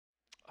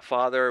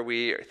Father,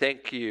 we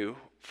thank you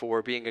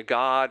for being a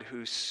God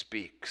who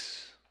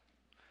speaks,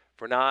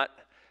 for not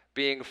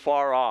being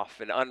far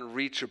off and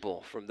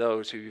unreachable from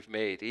those who you've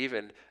made,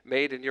 even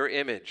made in your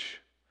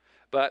image,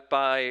 but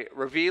by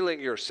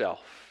revealing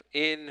yourself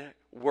in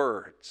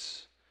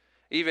words,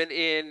 even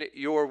in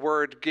your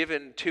word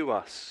given to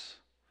us,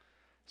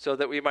 so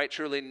that we might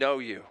truly know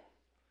you,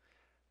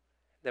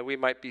 that we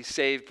might be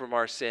saved from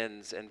our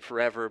sins and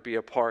forever be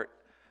a part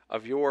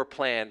of your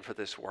plan for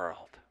this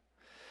world.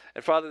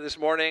 And Father, this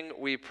morning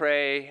we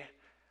pray,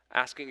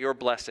 asking your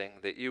blessing,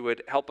 that you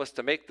would help us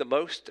to make the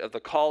most of the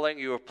calling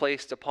you have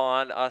placed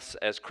upon us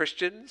as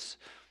Christians,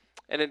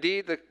 and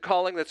indeed the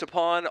calling that's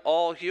upon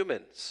all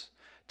humans,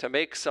 to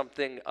make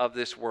something of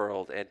this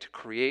world and to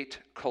create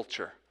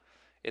culture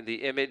in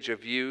the image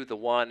of you, the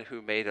one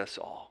who made us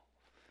all.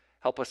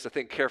 Help us to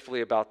think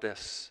carefully about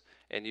this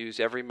and use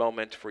every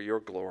moment for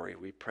your glory,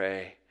 we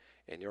pray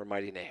in your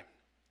mighty name.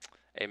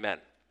 Amen.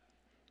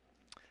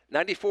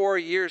 94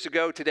 years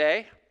ago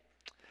today,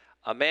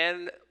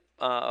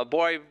 a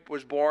boy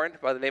was born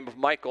by the name of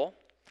Michael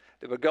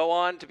that would go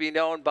on to be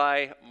known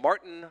by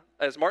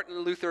as Martin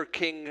Luther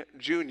King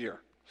Jr.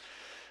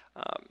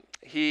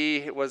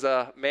 He was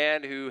a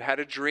man who had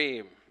a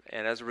dream,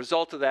 and as a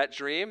result of that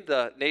dream,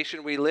 the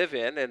nation we live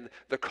in and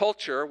the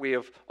culture we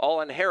have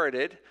all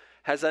inherited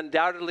has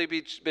undoubtedly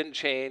been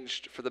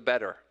changed for the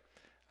better.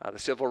 The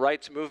civil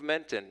rights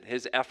movement and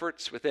his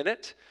efforts within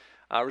it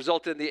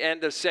resulted in the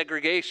end of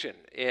segregation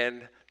in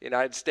the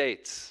United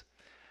States.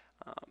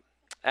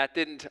 That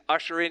didn't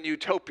usher in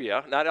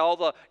utopia. Not all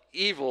the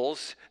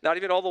evils, not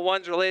even all the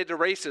ones related to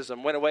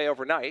racism, went away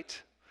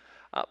overnight.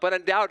 But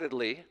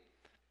undoubtedly,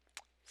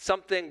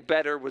 something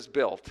better was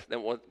built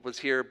than what was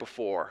here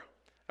before,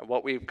 and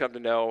what we've come to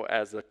know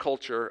as the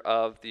culture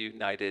of the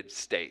United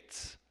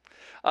States.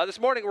 This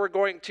morning, we're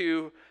going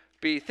to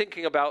be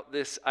thinking about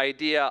this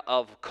idea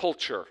of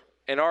culture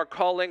and our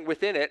calling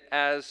within it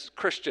as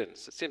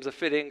Christians. It seems a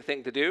fitting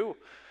thing to do,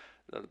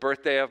 the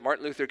birthday of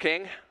Martin Luther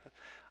King.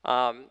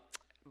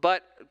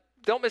 But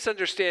don't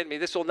misunderstand me.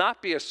 This will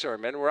not be a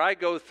sermon where I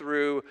go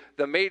through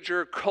the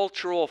major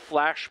cultural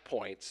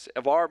flashpoints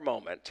of our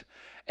moment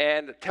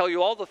and tell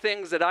you all the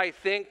things that I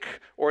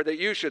think or that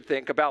you should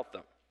think about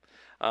them.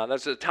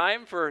 There's a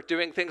time for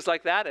doing things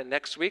like that, and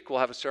next week we'll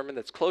have a sermon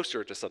that's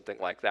closer to something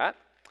like that.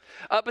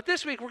 But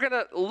this week we're going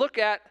to look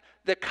at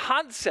the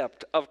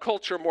concept of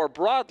culture more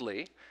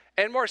broadly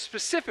and more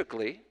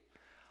specifically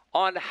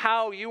on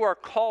how you are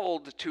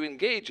called to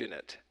engage in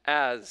it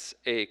as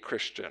a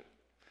Christian.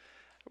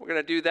 We're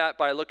going to do that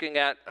by looking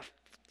at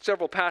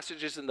several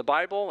passages in the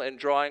Bible and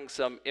drawing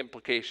some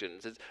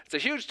implications. It's a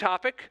huge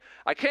topic.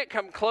 I can't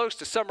come close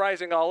to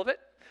summarizing all of it,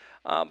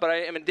 but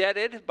I am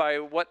indebted by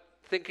what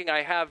thinking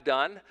I have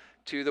done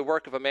to the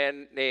work of a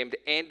man named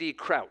Andy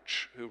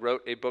Crouch, who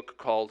wrote a book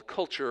called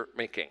Culture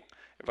Making.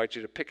 I invite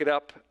you to pick it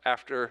up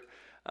after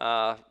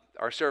our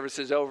service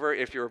is over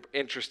if you're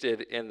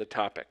interested in the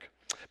topic.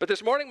 But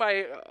this morning,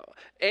 my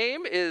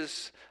aim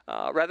is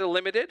rather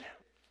limited.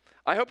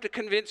 I hope to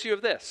convince you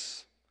of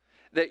this,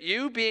 that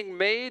you, being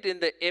made in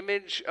the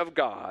image of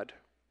God,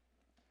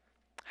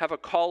 have a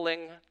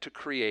calling to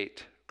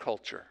create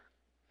culture.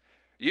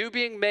 You,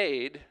 being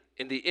made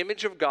in the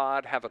image of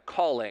God, have a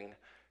calling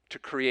to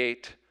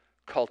create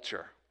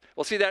culture.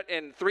 We'll see that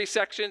in 3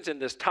 sections in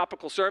this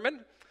topical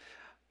sermon.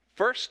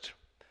 First,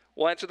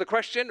 we'll answer the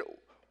question,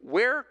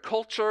 where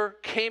culture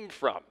came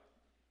from.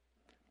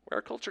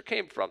 Where culture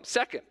came from.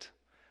 Second,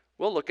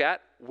 we'll look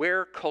at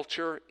where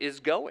culture is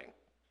going.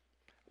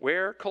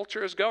 Where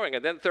culture is going.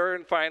 And then third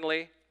and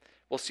finally,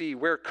 we'll see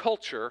where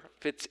culture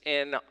fits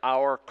in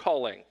our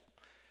calling.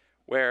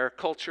 Where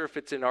culture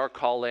fits in our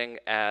calling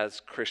as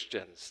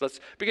Christians. Let's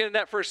begin in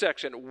that first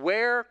section.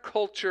 Where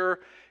culture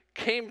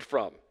came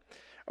from.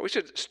 We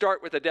should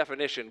start with a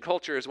definition.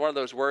 Culture is one of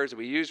those words that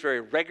we use very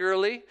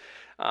regularly.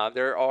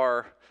 There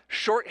are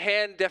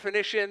shorthand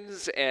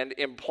definitions and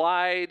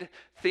implied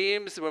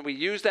themes when we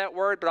use that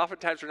word, but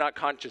oftentimes we're not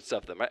conscious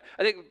of them.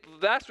 I think the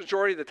vast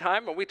majority of the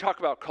time when we talk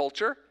about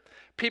culture,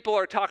 people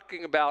are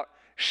talking about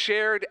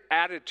shared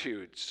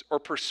attitudes or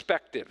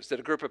perspectives that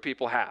a group of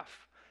people have.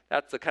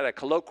 That's the kind of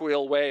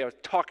colloquial way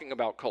of talking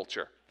about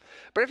culture.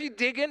 But if you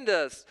dig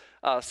into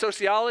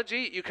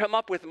sociology, you come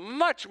up with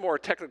much more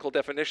technical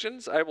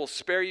definitions. I will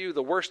spare you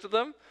the worst of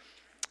them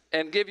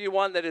and give you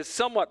one that is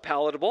somewhat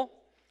palatable.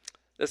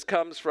 This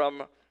comes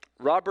from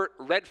Robert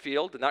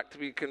Redfield, not to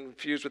be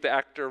confused with the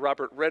actor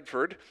Robert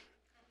Redford.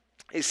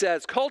 He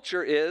says,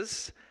 culture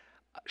is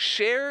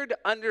shared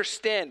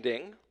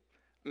understanding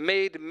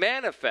made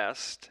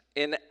manifest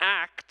in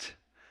act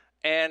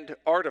and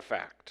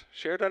artifact.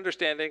 Shared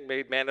understanding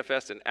made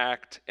manifest in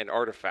act and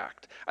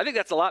artifact. I think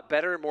that's a lot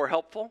better and more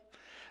helpful,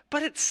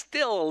 but it's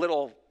still a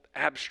little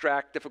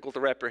abstract, difficult to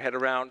wrap your head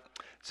around.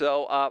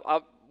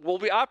 So we'll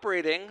be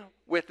operating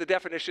with the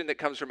definition that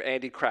comes from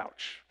Andy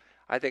Crouch.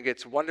 I think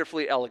it's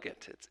wonderfully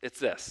elegant. It's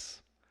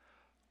this.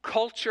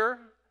 Culture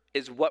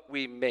is what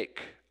we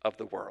make of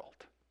the world.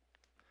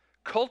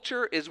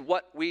 Culture is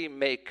what we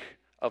make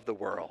of the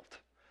world.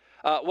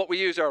 What we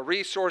use, our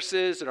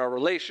resources and our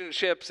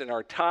relationships and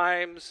our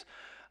time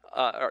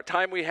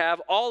we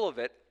have, all of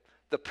it,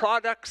 the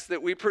products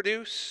that we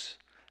produce,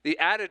 the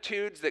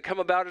attitudes that come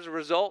about as a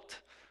result,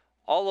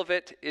 all of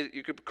it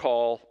you could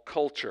call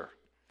culture.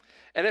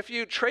 And if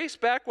you trace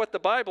back what the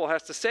Bible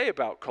has to say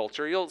about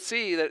culture, you'll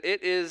see that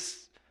it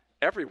is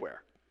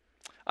everywhere.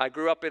 I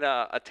grew up in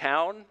a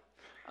town,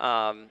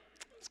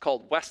 it's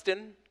called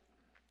Weston,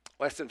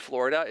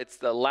 Florida. It's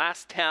the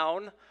last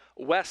town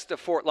west of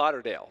Fort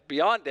Lauderdale.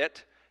 Beyond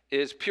it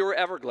is pure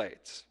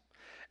Everglades.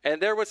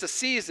 And there was a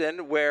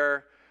season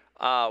where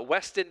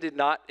Weston did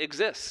not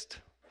exist.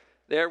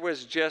 There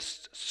was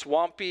just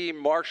swampy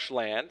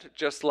marshland,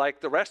 just like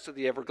the rest of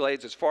the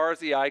Everglades as far as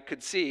the eye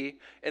could see,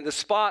 in the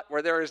spot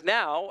where there is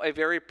now a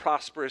very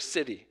prosperous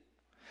city.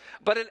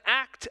 But an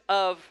act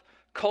of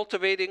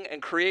cultivating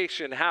and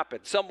creation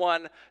happened.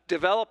 Someone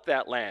developed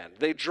that land.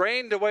 They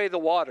drained away the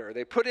water.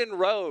 They put in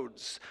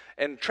roads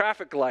and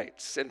traffic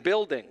lights and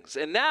buildings.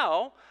 And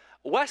now,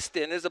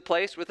 Weston is a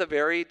place with a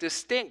very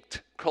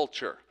distinct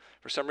culture.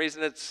 For some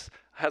reason, it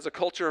has a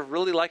culture of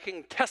really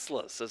liking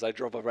Teslas as I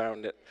drove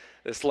around it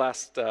this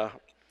last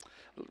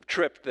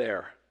trip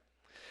there.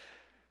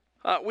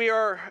 We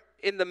are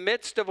in the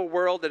midst of a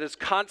world that is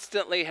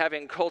constantly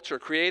having culture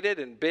created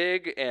in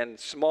big and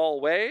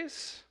small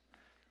ways.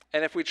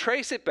 And if we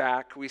trace it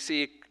back, we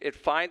see it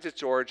finds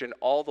its origin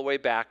all the way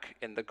back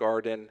in the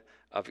Garden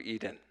of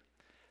Eden.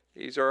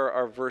 These are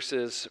our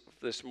verses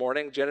this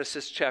morning,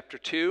 Genesis chapter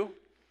 2,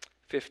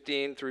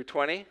 15 through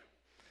 20.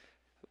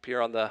 Up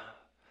here on the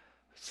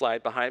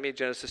slide behind me,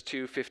 Genesis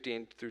 2,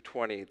 15 through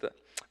 20.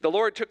 The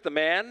Lord took the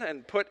man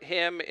and put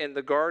him in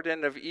the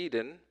Garden of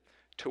Eden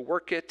to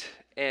work it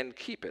and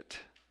keep it.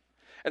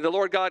 And the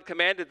Lord God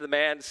commanded the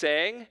man,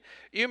 saying,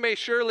 "You may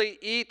surely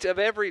eat of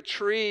every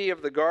tree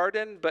of the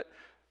garden, but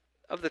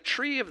of the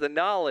tree of the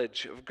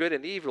knowledge of good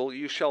and evil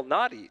you shall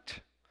not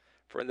eat,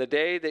 for in the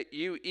day that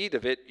you eat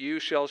of it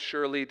you shall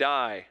surely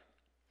die."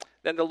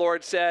 Then the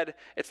Lord said,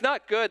 "It's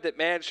not good that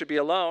man should be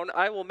alone.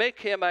 I will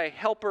make him a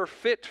helper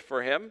fit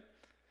for him."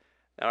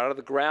 Now out of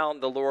the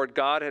ground the Lord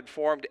God had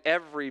formed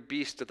every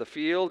beast of the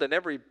field and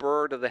every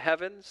bird of the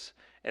heavens,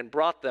 and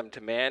brought them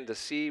to man to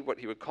see what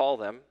he would call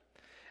them.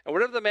 And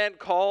whatever the man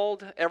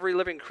called every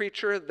living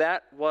creature,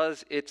 that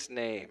was its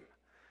name.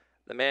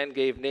 The man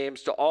gave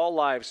names to all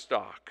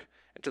livestock,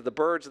 and to the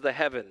birds of the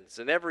heavens,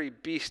 and every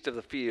beast of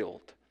the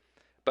field.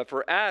 But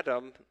for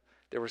Adam,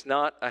 there was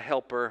not a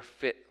helper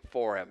fit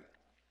for him.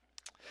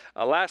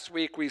 Last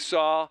week we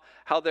saw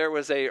how there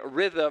was a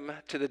rhythm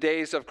to the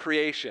days of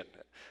creation,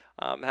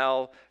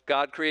 how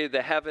God created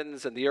the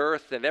heavens and the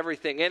earth and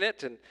everything in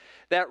it. And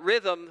that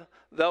rhythm,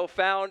 though,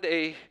 found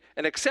an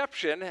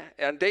exception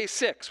on day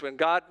 6 when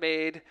God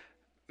made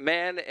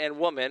man and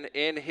woman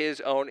in his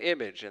own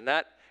image. And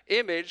that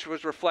image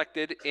was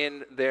reflected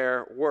in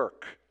their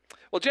work.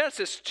 Well,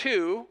 Genesis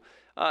 2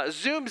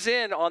 zooms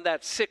in on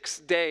that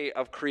 6th day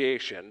of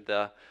creation,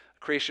 the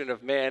creation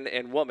of man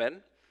and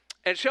woman,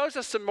 and shows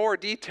us some more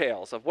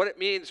details of what it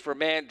means for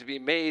man to be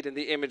made in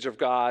the image of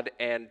God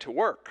and to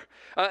work.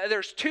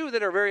 There's 2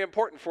 that are very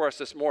important for us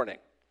this morning.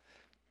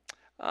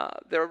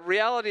 The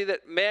reality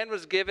that man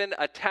was given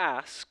a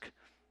task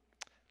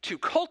to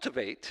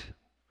cultivate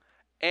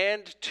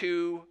and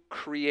to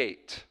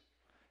create.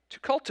 To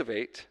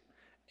cultivate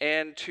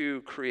and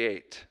to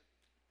create.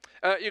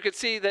 You could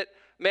see that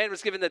man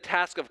was given the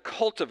task of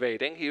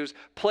cultivating. He was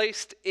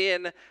placed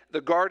in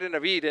the Garden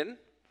of Eden,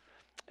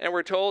 and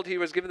we're told he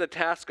was given the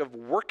task of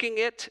working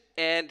it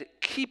and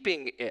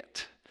keeping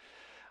it.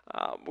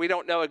 We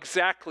don't know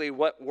exactly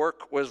what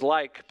work was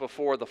like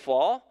before the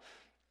fall.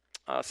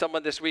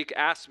 Someone this week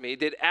asked me,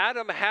 did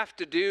Adam have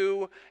to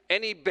do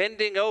any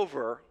bending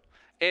over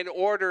in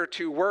order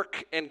to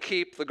work and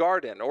keep the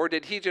garden? Or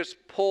did he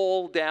just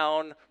pull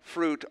down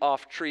fruit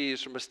off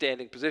trees from a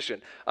standing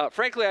position?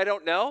 Frankly, I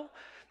don't know.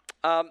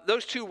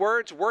 Those 2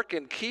 words, work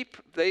and keep,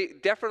 they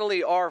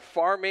definitely are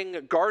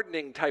farming,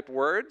 gardening type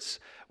words,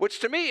 which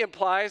to me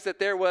implies that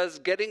there was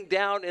getting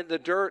down in the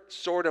dirt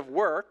sort of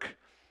work.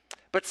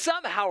 But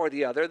somehow or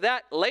the other,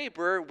 that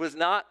labor was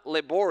not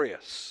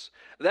laborious.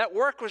 That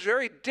work was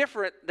very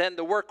different than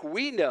the work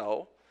we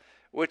know,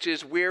 which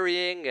is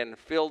wearying and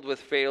filled with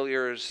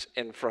failures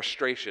and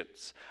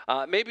frustrations.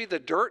 Maybe the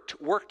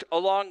dirt worked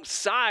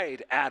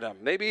alongside Adam.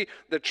 Maybe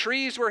the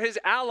trees were his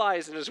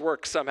allies in his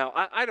work somehow.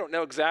 I don't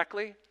know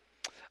exactly.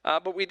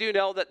 But we do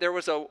know that there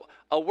was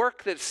a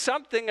work that's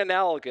something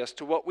analogous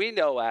to what we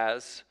know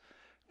as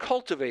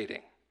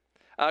cultivating,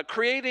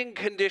 creating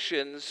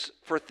conditions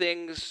for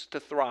things to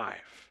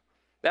thrive.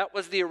 That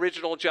was the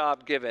original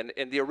job given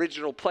in the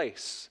original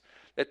place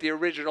that the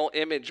original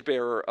image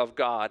bearer of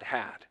God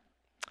had.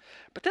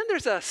 But then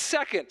there's a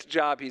second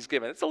job he's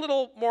given. It's a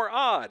little more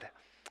odd,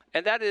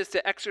 and that is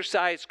to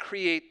exercise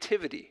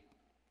creativity.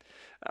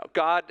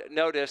 God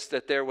noticed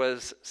that there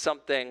was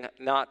something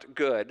not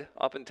good.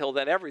 Up until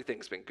then,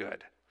 everything's been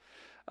good.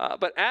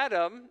 But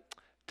Adam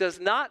does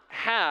not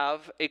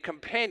have a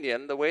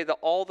companion the way that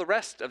all the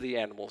rest of the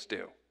animals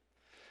do.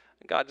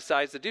 And God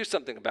decides to do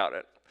something about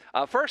it.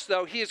 First,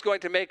 though, he is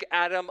going to make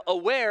Adam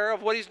aware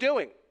of what he's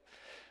doing.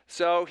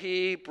 So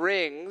he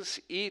brings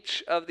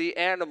each of the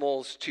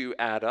animals to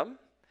Adam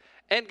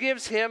and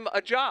gives him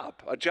a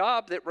job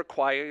that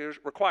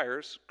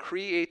requires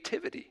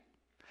creativity.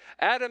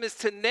 Adam is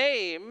to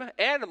name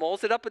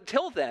animals that up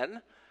until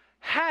then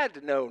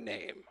had no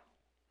name.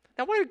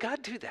 Now, why did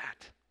God do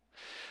that?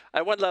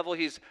 At one level,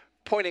 he's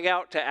pointing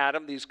out to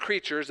Adam these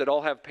creatures that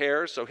all have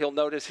pairs, so he'll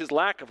notice his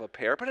lack of a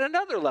pair. But at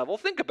another level,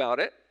 think about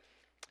it.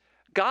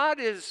 God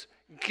is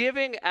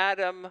giving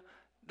Adam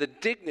the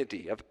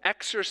dignity of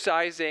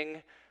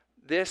exercising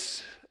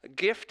this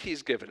gift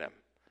he's given him,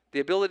 the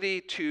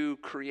ability to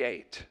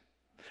create.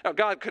 Now,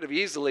 God could have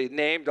easily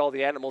named all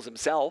the animals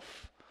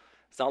himself.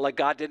 It's not like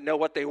God didn't know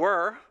what they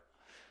were.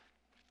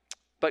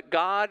 But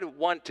God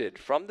wanted,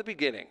 from the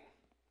beginning,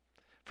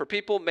 for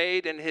people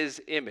made in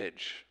his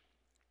image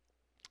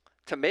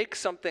to make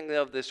something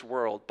of this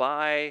world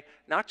by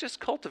not just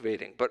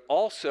cultivating, but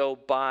also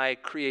by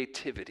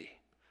creativity,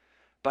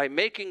 by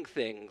making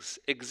things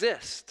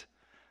exist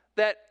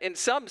that in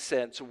some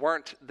sense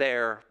weren't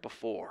there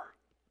before.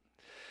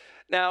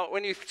 Now,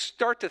 when you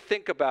start to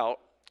think about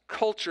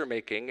culture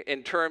making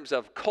in terms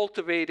of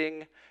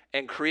cultivating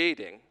and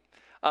creating,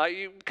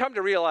 you come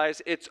to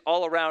realize it's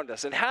all around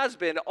us and has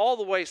been all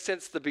the way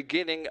since the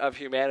beginning of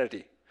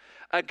humanity.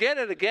 Again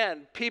and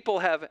again, people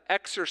have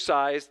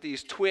exercised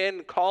these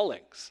twin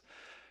callings,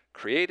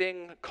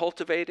 creating,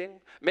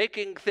 cultivating,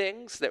 making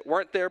things that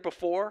weren't there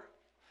before.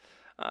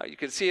 You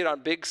can see it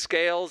on big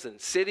scales in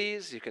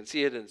cities. You can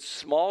see it in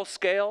small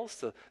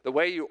scales, the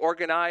way you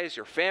organize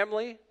your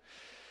family.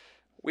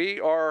 We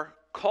are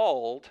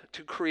called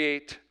to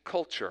create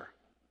culture.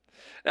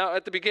 Now,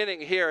 at the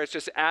beginning here, it's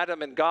just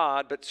Adam and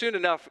God, but soon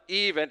enough,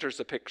 Eve enters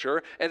the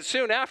picture. And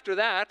soon after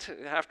that,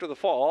 after the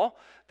fall,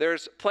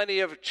 there's plenty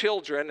of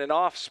children and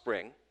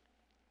offspring.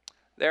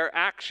 Their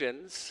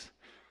actions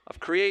of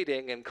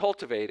creating and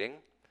cultivating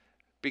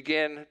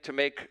begin to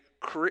make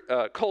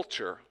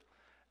culture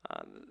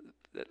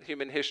that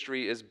human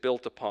history is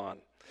built upon.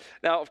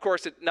 Now, of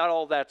course, not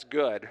all that's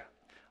good.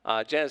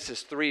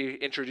 Genesis 3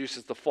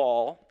 introduces the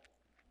fall.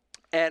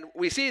 And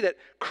we see that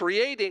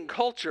creating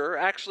culture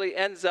actually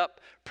ends up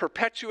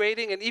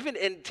perpetuating and even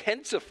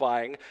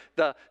intensifying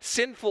the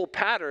sinful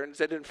patterns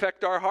that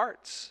infect our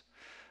hearts.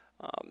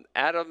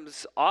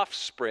 Adam's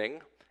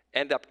offspring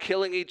end up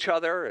killing each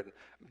other and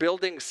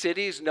building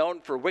cities known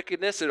for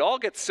wickedness. It all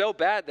gets so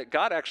bad that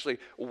God actually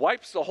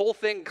wipes the whole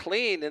thing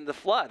clean in the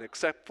flood,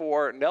 except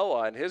for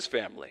Noah and his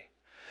family.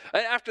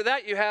 And after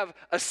that, you have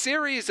a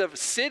series of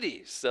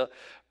cities,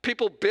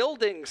 people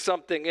building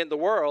something in the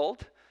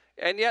world,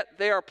 and yet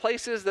they are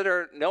places that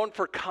are known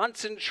for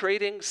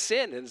concentrating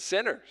sin and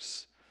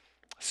sinners.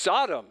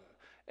 Sodom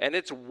and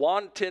its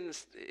wanton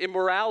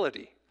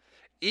immorality.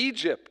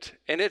 Egypt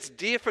and its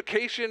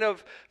deification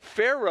of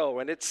Pharaoh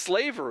and its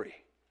slavery.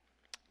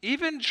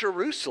 Even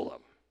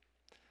Jerusalem,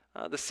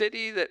 the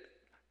city that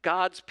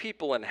God's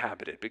people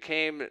inhabited,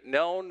 became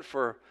known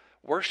for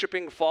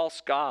worshiping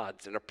false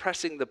gods and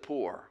oppressing the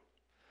poor.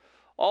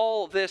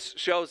 All this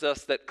shows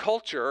us that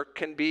culture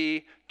can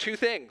be two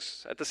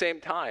things at the same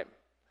time.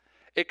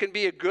 It can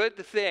be a good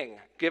thing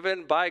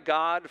given by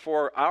God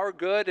for our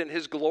good and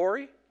his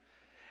glory,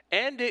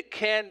 and it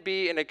can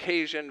be an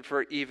occasion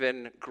for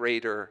even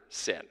greater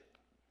sin.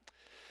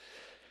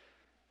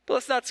 But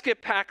let's not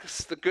skip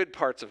past the good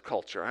parts of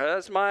culture.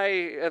 As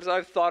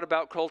I've thought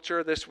about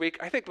culture this week,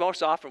 I think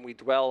most often we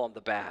dwell on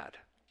the bad.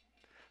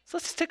 So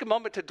let's take a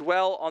moment to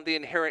dwell on the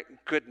inherent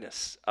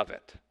goodness of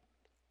it.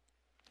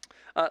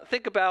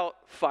 Think about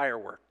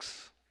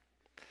fireworks.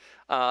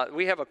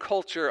 We have a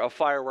culture of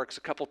fireworks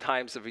a couple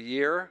times of a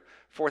year,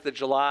 4th of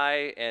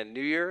July and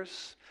New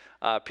Year's.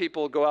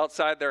 People go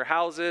outside their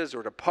houses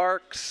or to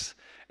parks,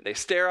 and they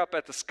stare up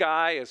at the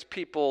sky as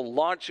people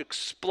launch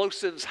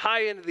explosives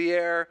high into the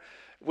air,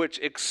 which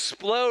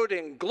explode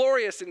in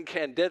glorious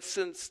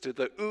incandescence to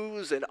the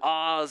oohs and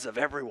ahs of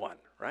everyone,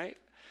 right?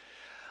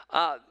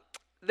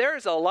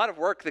 There's a lot of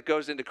work that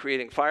goes into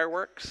creating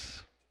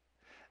fireworks.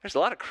 There's a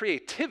lot of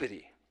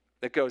creativity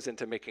that goes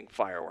into making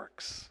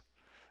fireworks.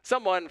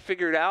 Someone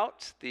figured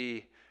out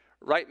the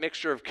right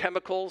mixture of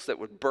chemicals that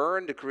would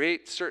burn to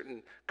create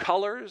certain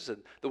colors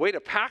and the way to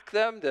pack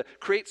them to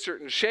create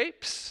certain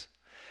shapes.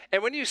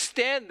 And when you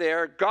stand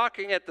there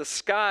gawking at the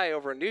sky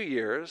over New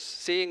Year's,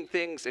 seeing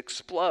things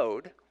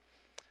explode,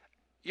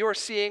 you're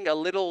seeing a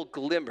little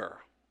glimmer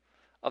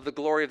of the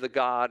glory of the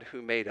God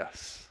who made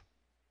us.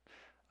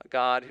 A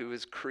God who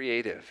is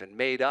creative and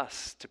made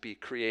us to be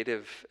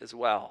creative as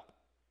well.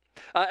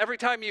 Every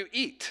time you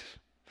eat,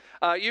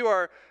 you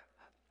are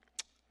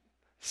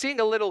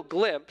seeing a little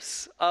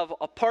glimpse of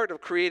a part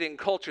of creating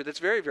culture that's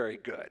very, very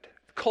good.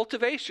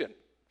 Cultivation.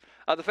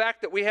 The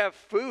fact that we have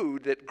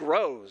food that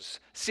grows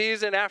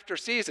season after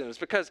season is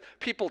because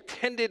people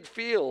tended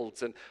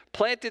fields and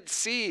planted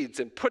seeds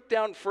and put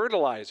down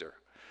fertilizer.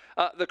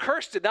 The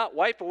curse did not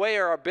wipe away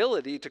our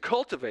ability to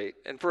cultivate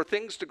and for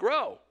things to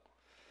grow.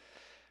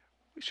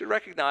 We should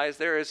recognize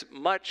there is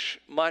much,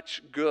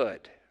 much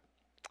good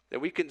that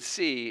we can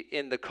see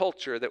in the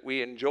culture that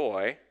we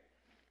enjoy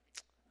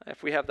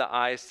if we have the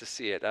eyes to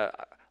see it. I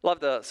love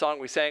the song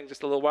we sang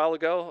just a little while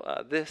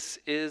ago, This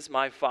is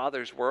My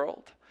Father's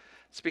World.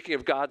 Speaking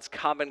of God's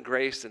common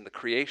grace in the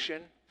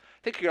creation, I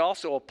think you can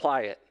also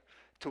apply it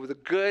to the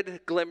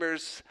good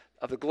glimmers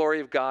of the glory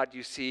of God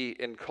you see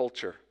in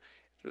culture.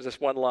 There's this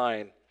one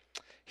line,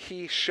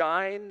 He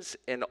shines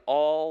in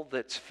all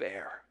that's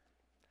fair.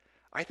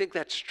 I think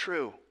that's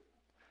true.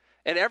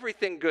 And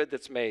everything good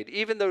that's made,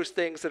 even those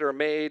things that are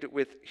made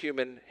with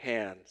human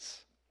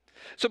hands.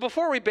 So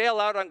before we bail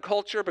out on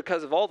culture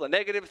because of all the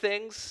negative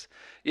things,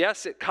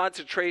 yes, it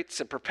concentrates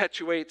and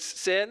perpetuates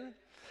sin.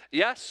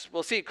 Yes,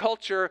 we'll see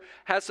culture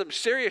has some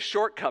serious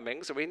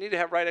shortcomings, and we need to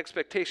have right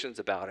expectations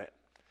about it.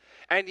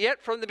 And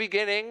yet from the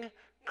beginning,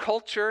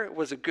 culture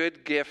was a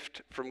good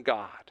gift from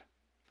God.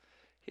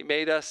 He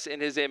made us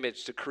in his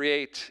image to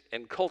create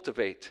and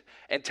cultivate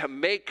and to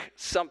make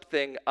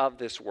something of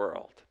this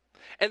world.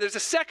 And there's a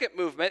second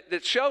movement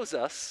that shows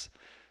us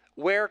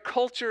where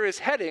culture is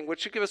heading,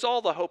 which should give us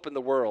all the hope in the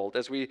world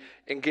as we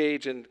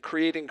engage in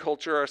creating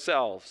culture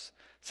ourselves.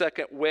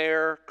 Second,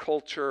 where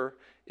culture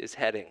is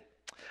heading.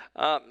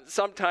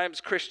 Sometimes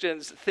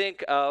Christians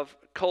think of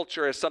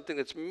culture as something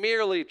that's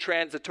merely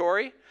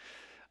transitory.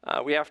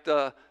 We have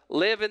to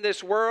live in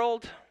this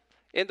world,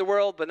 in the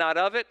world, but not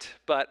of it.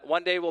 But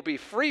one day we'll be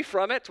free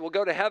from it. We'll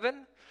go to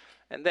heaven,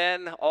 and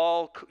then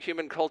all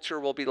human culture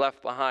will be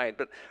left behind.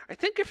 But I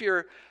think if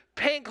you're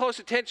paying close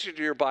attention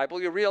to your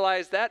Bible, you'll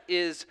realize that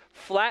is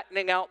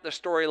flattening out the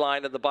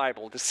storyline of the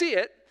Bible. To see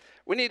it,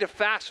 we need to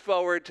fast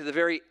forward to the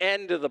very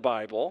end of the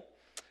Bible.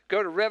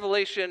 Go to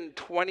Revelation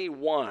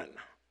 21.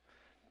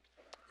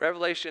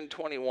 Revelation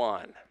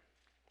 21.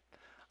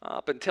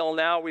 Up until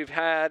now, we've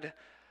had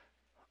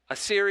a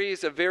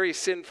series of very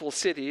sinful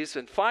cities,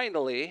 and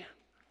finally,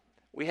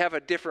 we have a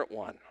different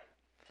one.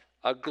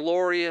 A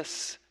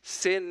glorious,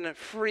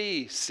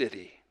 sin-free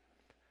city.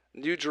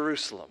 New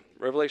Jerusalem,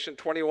 Revelation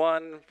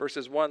 21,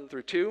 verses 1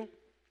 through 2.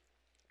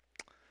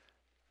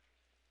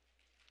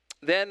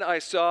 Then I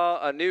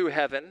saw a new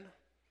heaven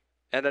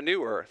and a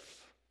new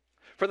earth.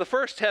 For the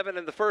first heaven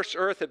and the first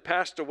earth had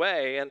passed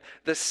away, and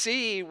the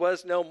sea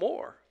was no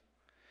more.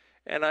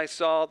 And I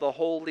saw the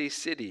holy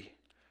city,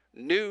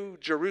 New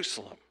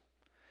Jerusalem,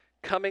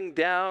 coming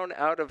down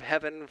out of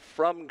heaven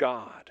from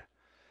God,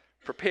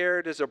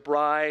 prepared as a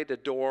bride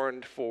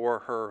adorned for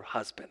her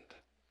husband.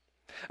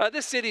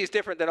 This city is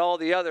different than all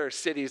the other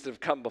cities that have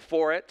come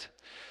before it.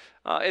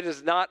 It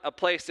is not a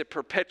place that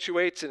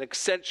perpetuates and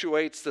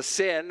accentuates the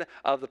sin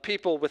of the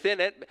people within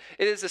it.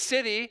 It is a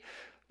city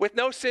with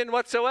no sin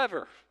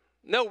whatsoever.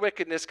 No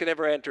wickedness can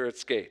ever enter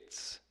its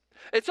gates.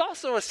 It's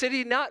also a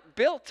city not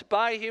built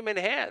by human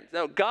hands.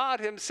 No, God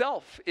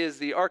himself is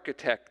the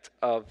architect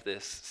of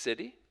this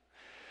city.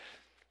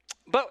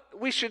 But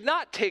we should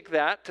not take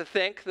that to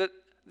think that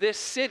this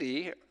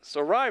city's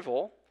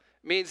arrival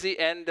means the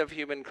end of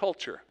human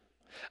culture.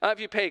 If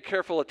you pay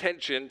careful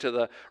attention to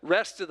the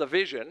rest of the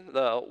vision,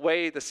 the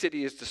way the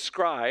city is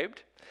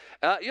described,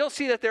 you'll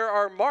see that there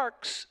are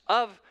marks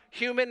of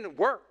human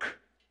work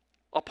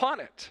upon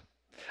it.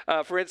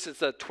 For instance,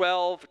 the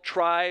 12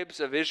 tribes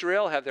of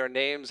Israel have their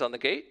names on the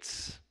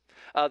gates.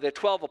 The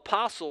 12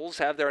 apostles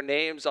have their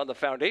names on the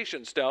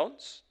foundation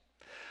stones.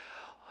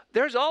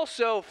 There's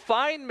also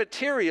fine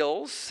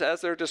materials,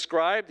 as they're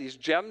described, these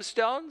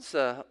gemstones.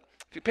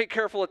 If you pay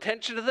careful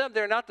attention to them,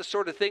 they're not the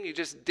sort of thing you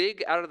just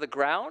dig out of the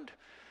ground.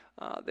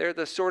 They're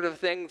the sort of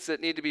things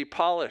that need to be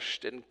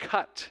polished and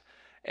cut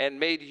and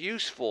made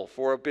useful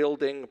for a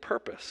building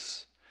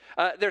purpose.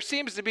 There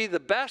seems to be the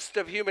best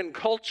of human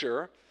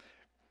culture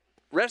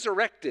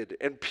resurrected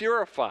and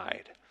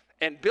purified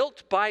and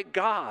built by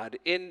God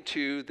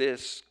into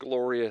this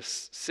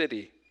glorious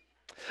city.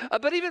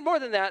 But even more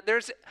than that,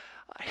 there's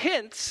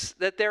hints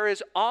that there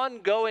is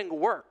ongoing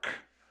work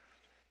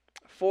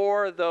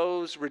for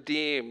those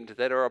redeemed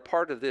that are a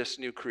part of this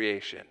new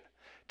creation,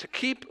 to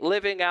keep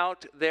living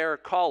out their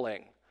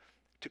calling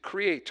to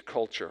create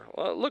culture.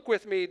 Look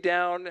with me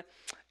down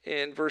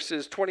in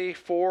verses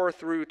 24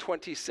 through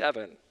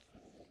 27.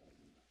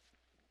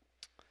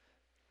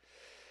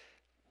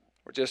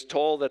 We're just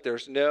told that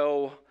there's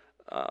no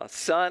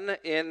sun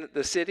in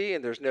the city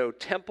and there's no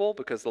temple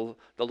because the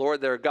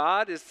Lord their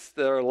God is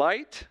their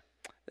light.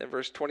 Then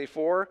verse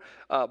 24,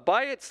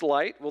 by its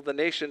light will the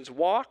nations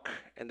walk,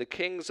 and the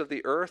kings of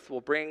the earth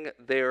will bring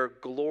their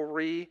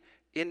glory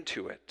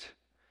into it.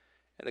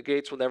 And the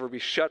gates will never be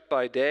shut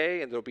by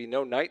day, and there will be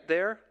no night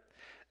there.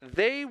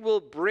 They will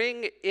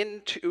bring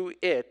into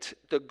it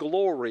the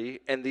glory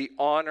and the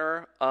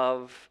honor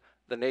of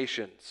the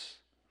nations.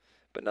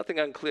 But nothing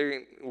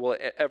unclean will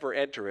ever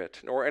enter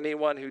it, nor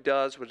anyone who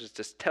does what is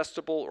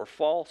detestable or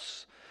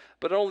false,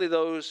 but only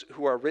those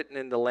who are written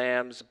in the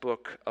Lamb's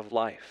book of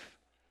life.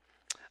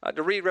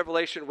 To read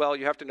Revelation well,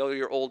 you have to know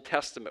your Old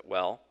Testament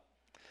well.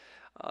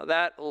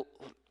 That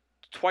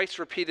twice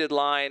repeated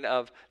line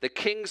of the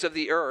kings of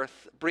the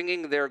earth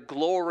bringing their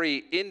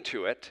glory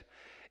into it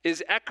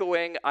is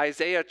echoing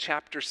Isaiah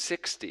chapter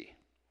 60.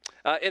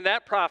 In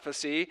that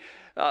prophecy,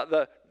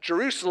 the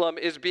Jerusalem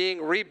is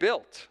being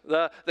rebuilt.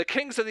 The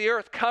kings of the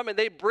earth come and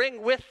they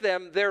bring with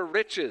them their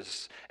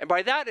riches. And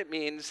by that it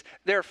means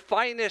their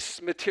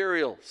finest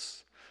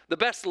materials, the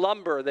best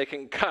lumber they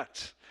can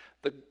cut,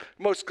 the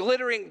most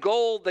glittering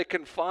gold they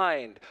can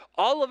find.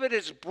 All of it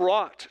is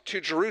brought to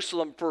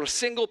Jerusalem for a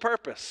single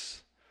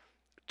purpose: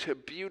 to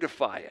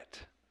beautify it,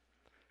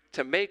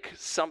 to make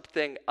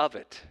something of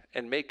it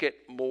and make it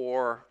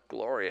more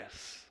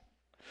glorious.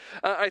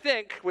 I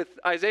think, with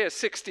Isaiah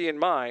 60 in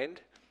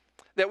mind,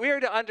 that we are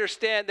to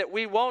understand that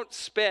we won't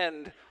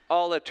spend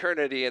all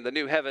eternity in the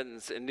new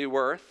heavens and new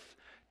earth,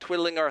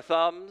 twiddling our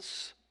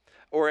thumbs,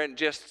 or in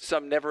just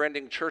some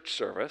never-ending church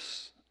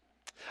service,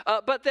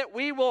 but that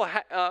we will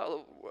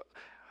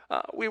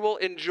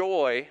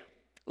enjoy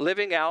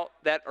living out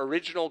that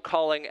original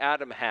calling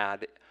Adam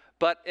had,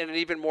 but in an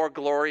even more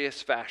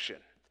glorious fashion.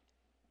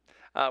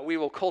 We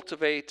will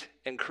cultivate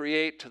and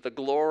create to the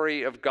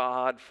glory of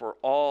God for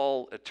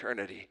all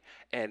eternity,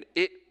 and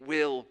it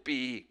will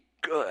be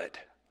good.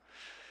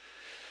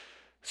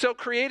 So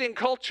creating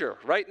culture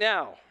right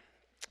now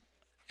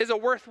is a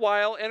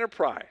worthwhile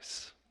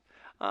enterprise.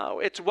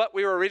 It's what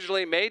we were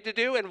originally made to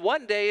do, and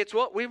one day it's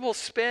what we will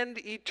spend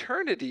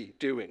eternity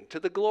doing to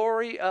the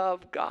glory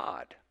of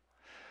God.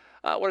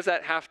 What does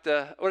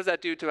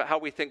that do to how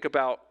we think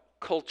about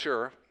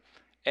culture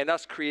and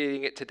us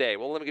creating it today?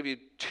 Well, let me give you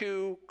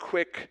two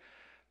quick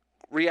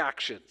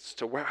reactions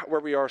to where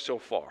we are so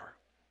far.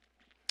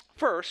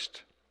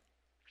 First,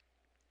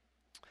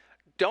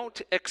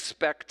 don't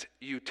expect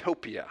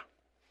utopia.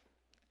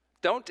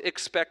 Don't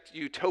expect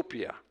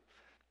utopia,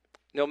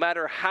 no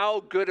matter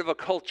how good of a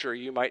culture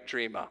you might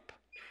dream up.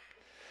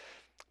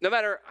 No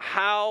matter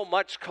how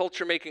much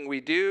culture making we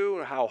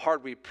do, how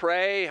hard we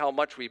pray, how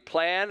much we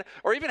plan,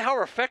 or even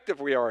how effective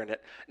we are in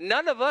it,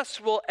 none of us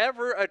will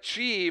ever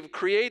achieve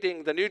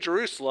creating the new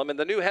Jerusalem and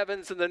the new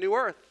heavens and the new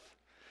earth.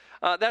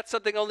 That's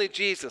something only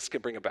Jesus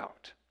can bring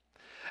about.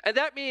 And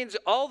that means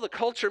all the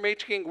culture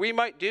making we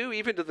might do,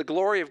 even to the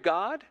glory of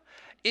God,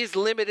 is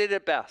limited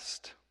at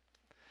best.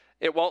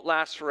 It won't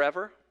last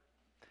forever.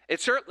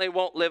 It certainly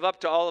won't live up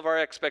to all of our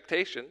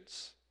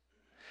expectations.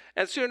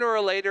 And sooner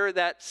or later,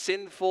 that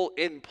sinful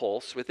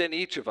impulse within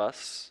each of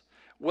us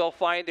will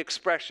find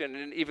expression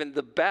in even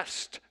the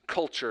best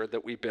culture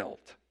that we build.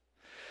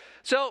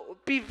 So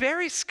be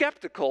very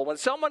skeptical when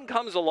someone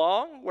comes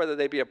along, whether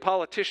they be a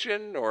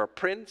politician or a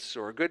prince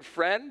or a good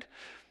friend,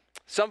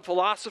 some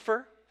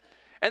philosopher,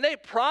 and they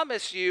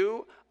promise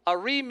you a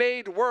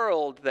remade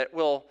world that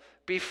will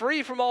be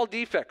free from all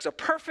defects, a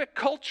perfect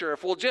culture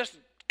if we'll just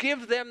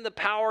give them the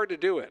power to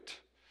do it.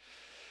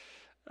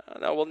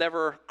 No, we'll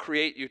never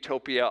create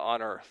utopia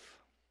on earth.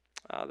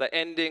 The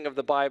ending of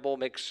the Bible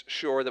makes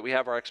sure that we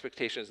have our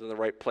expectations in the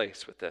right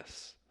place with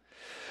this.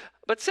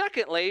 But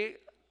secondly,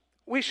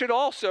 we should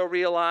also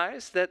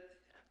realize that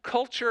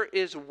culture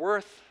is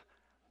worth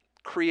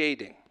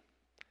creating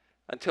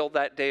until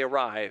that day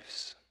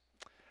arrives.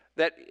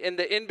 That in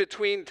the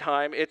in-between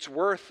time, it's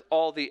worth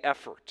all the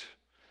effort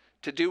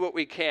to do what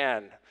we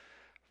can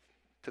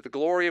to the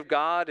glory of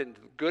God and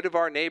the good of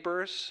our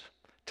neighbors,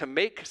 to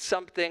make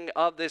something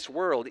of this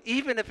world,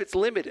 even if it's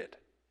limited.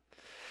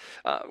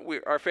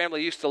 Our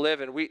family used to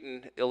live in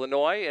Wheaton,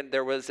 Illinois, and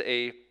there was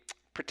a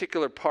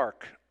particular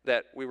park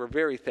that we were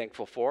very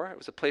thankful for. It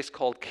was a place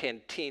called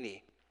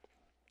Cantini.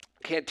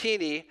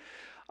 Cantini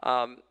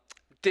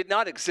did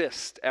not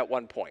exist at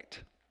one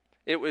point.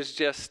 It was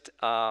just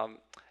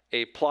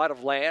a plot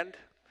of land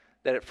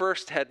that at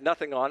first had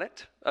nothing on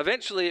it.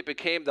 Eventually, it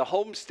became the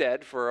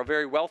homestead for a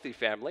very wealthy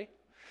family.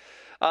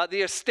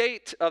 The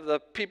estate of the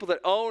people that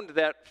owned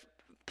that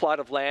plot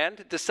of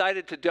land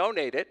decided to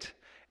donate it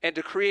and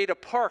to create a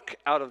park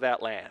out of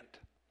that land.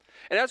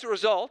 And as a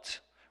result,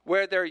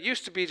 where there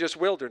used to be just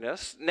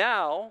wilderness,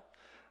 now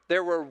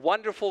there were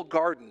wonderful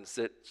gardens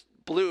that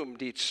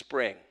bloomed each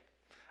spring.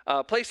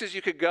 Places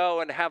you could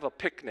go and have a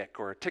picnic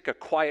or take a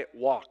quiet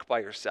walk by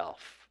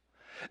yourself.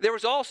 There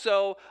was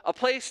also a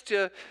place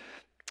to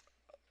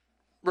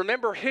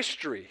remember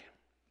history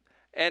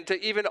and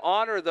to even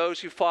honor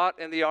those who fought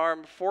in the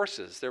armed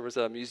forces. There was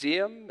a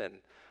museum and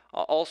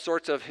all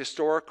sorts of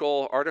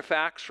historical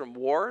artifacts from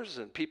wars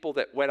and people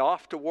that went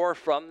off to war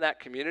from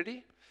that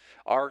community.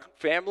 Our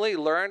family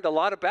learned a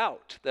lot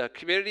about the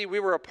community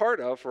we were a part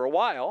of for a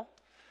while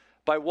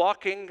by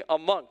walking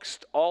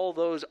amongst all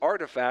those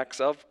artifacts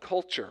of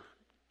culture.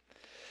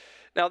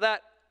 Now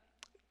that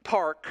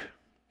park,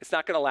 it's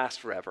not going to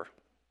last forever.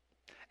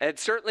 And it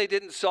certainly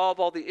didn't solve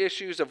all the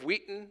issues of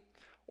Wheaton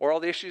or all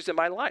the issues in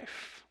my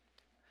life.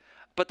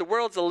 But the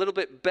world's a little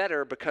bit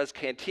better because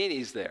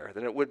Cantini's there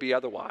than it would be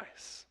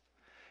otherwise.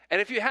 And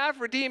if you have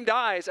redeemed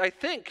eyes, I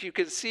think you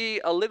can see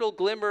a little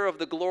glimmer of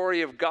the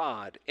glory of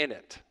God in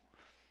it.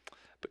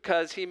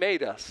 Because he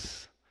made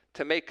us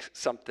to make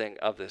something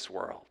of this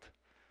world,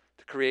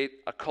 to create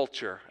a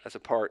culture as a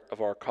part of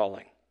our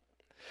calling.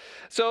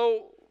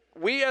 So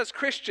we as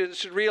Christians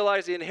should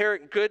realize the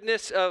inherent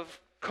goodness of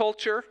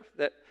culture,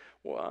 that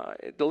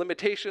the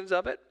limitations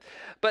of it.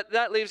 But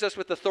that leaves us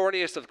with the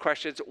thorniest of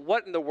questions.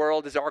 What in the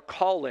world is our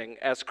calling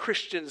as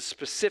Christians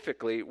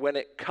specifically when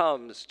it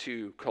comes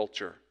to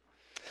culture?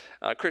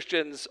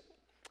 Christians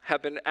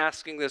have been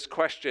asking this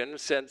question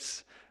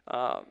since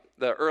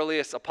the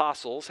earliest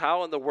apostles.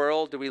 How in the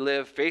world do we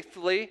live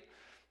faithfully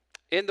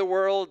in the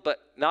world but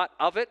not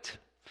of it?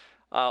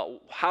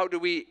 How do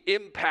we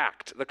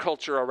impact the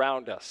culture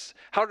around us?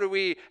 How do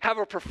we have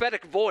a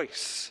prophetic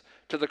voice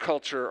to the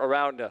culture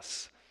around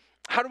us?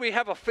 How do we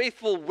have a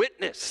faithful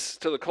witness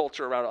to the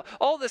culture around us?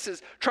 All this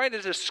is trying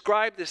to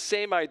describe the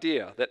same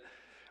idea that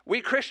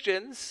we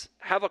Christians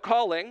have a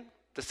calling,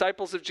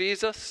 disciples of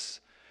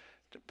Jesus,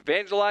 to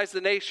evangelize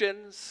the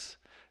nations,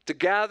 to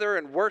gather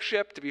and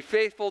worship, to be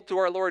faithful to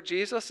our Lord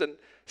Jesus. And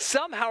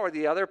somehow or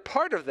the other,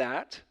 part of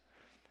that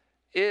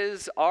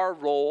is our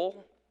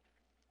role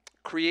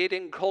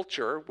creating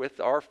culture with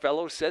our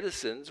fellow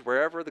citizens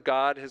wherever the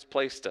God has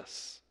placed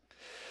us.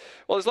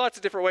 Well, there's lots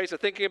of different ways of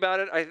thinking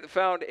about it. I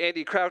found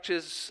Andy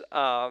Crouch's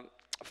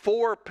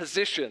 4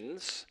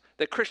 positions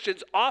that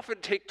Christians often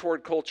take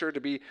toward culture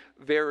to be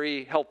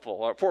very helpful,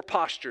 or 4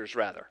 postures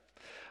rather.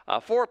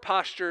 4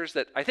 postures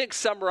that I think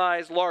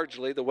summarize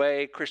largely the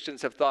way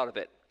Christians have thought of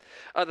it.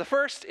 The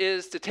first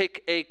is to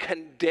take a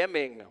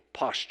condemning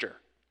posture.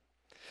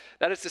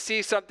 That is to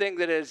see something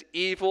that is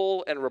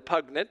evil and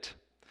repugnant,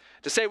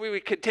 to say we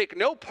can take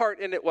no part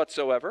in it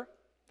whatsoever,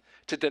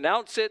 to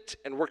denounce it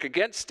and work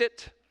against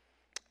it,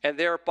 and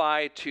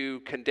thereby to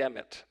condemn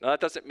it. Now,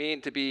 that doesn't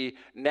mean to be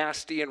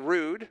nasty and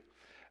rude,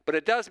 but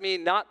it does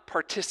mean not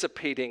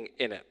participating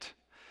in it.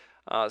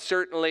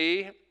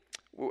 Certainly,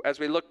 as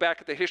we look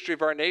back at the history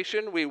of our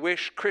nation, we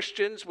wish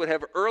Christians would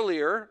have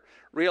earlier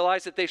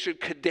realized that they should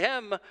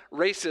condemn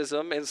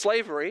racism and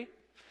slavery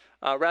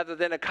rather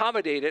than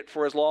accommodate it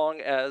for as long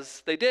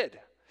as they did.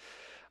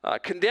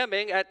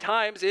 Condemning at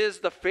times is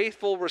the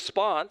faithful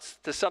response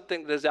to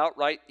something that is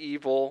outright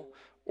evil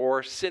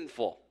or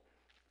sinful.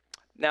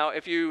 Now,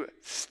 if you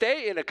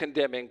stay in a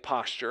condemning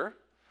posture,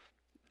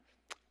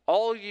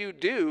 all you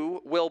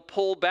do will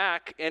pull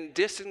back and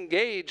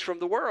disengage from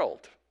the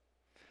world.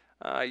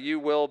 You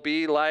will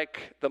be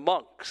like the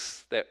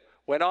monks that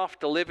went off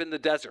to live in the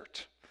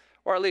desert,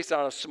 or at least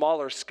on a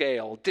smaller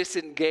scale,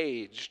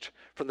 disengaged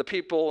from the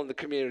people and the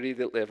community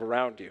that live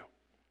around you.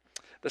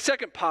 The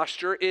second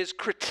posture is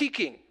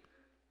critiquing.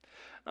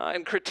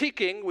 In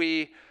critiquing,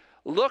 we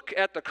look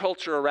at the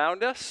culture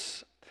around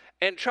us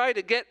and try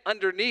to get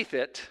underneath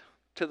it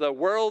to the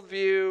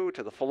worldview,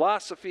 to the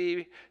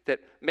philosophy that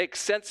makes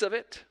sense of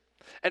it,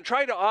 and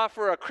try to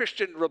offer a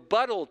Christian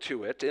rebuttal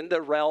to it in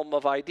the realm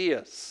of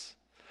ideas.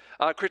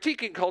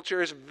 Critiquing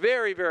culture is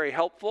very, very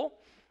helpful,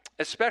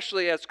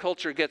 especially as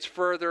culture gets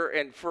further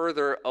and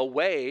further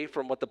away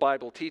from what the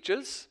Bible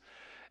teaches.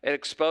 It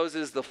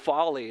exposes the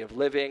folly of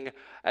living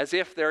as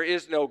if there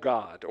is no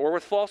God or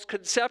with false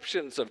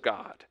conceptions of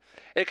God.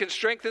 It can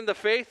strengthen the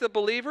faith of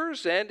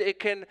believers, and it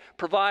can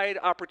provide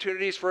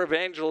opportunities for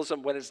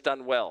evangelism when it's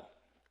done well.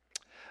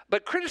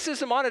 But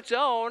criticism on its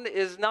own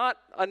is not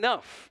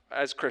enough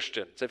as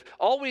Christians. If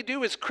all we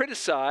do is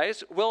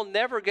criticize, we'll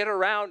never get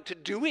around to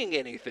doing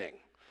anything.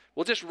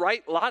 We'll just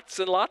write lots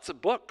and lots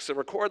of books and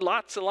record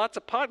lots and lots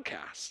of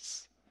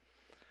podcasts.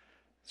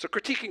 So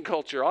critiquing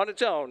culture on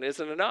its own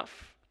isn't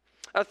enough.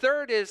 A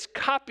third is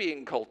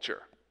copying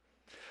culture.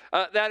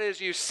 That is,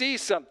 you see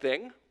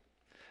something,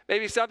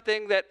 maybe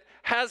something that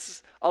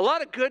has a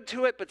lot of good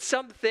to it, but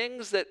some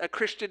things that a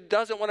Christian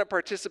doesn't want to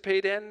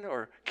participate in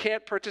or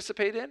can't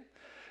participate in.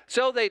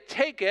 So they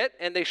take it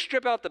and they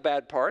strip out the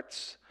bad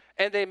parts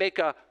and they make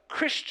a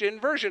Christian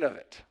version of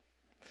it.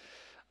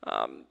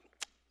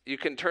 You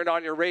can turn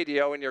on your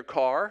radio in your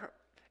car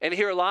and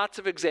hear lots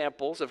of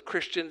examples of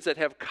Christians that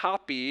have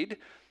copied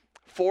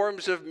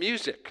forms of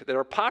music that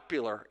are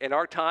popular in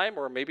our time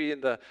or maybe in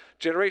the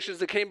generations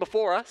that came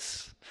before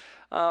us.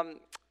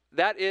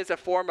 That is a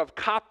form of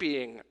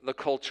copying the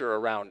culture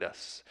around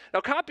us.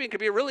 Now, copying can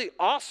be a really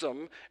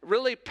awesome,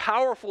 really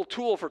powerful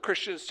tool for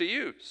Christians to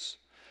use.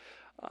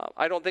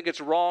 I don't think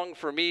it's wrong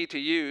for me to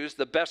use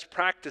the best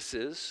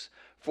practices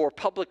for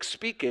public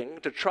speaking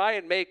to try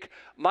and make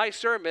my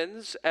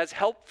sermons as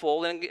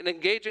helpful and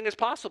engaging as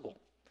possible.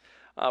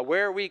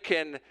 Where we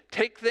can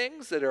take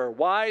things that are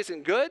wise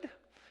and good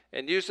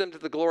and use them to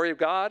the glory of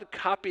God,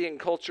 copying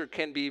culture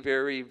can be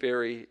very,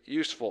 very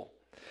useful.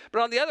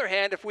 But on the other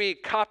hand, if we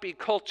copy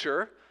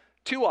culture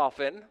too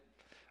often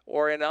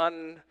or in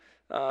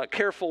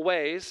uncareful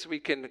ways, we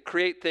can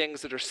create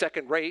things that are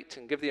second-rate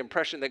and give the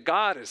impression that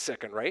God is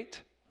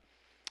second-rate.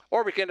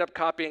 Or we can end up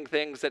copying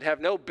things that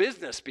have no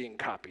business being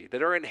copied,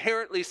 that are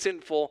inherently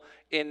sinful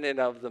in and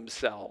of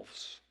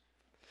themselves.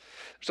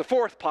 There's a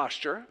fourth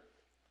posture,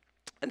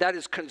 and that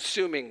is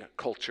consuming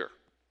culture.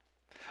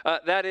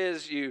 That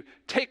is, you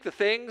take the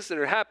things that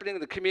are happening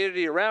in the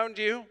community around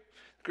you,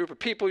 the group of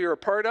people you're a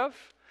part of,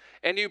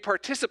 and you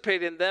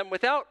participate in them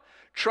without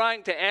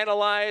trying to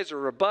analyze or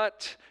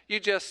rebut. You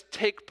just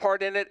take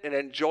part in it and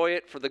enjoy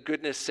it for the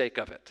goodness sake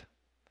of it.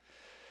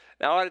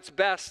 Now, at its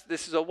best,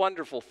 this is a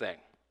wonderful thing.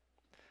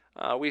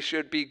 We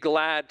should be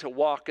glad to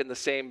walk in the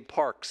same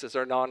parks as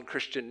our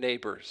non-Christian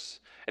neighbors,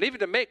 and even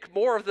to make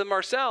more of them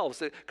ourselves,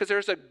 because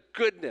there's a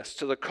goodness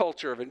to the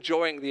culture of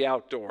enjoying the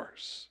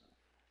outdoors.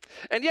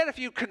 And yet, if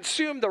you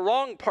consume the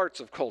wrong parts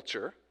of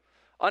culture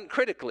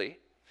uncritically,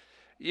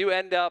 you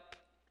end up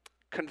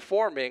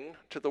conforming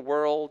to the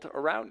world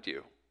around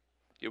you.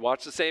 You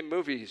watch the same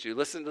movies, you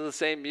listen to the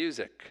same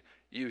music,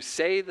 you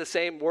say the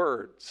same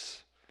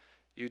words,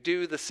 you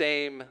do the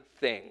same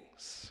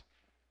things.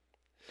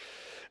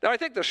 Now, I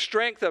think the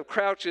strength of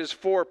Crouch's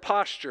 4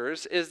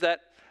 postures is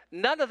that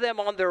none of them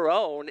on their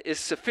own is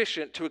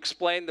sufficient to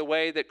explain the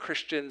way that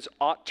Christians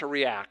ought to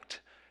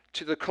react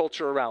to the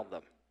culture around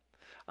them.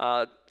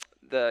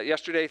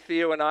 Yesterday,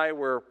 Theo and I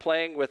were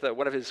playing with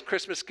one of his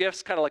Christmas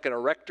gifts, kind of like an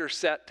erector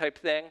set type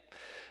thing.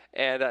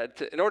 And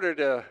in order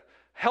to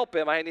help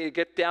him, I need to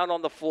get down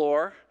on the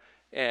floor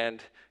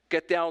and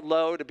get down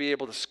low to be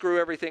able to screw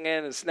everything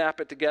in and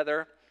snap it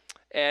together.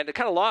 And I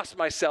kind of lost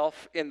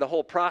myself in the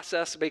whole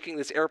process, making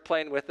this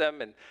airplane with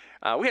him. And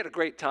we had a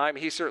great time.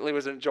 He certainly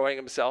was enjoying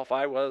himself.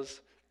 I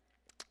was.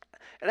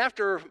 And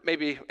after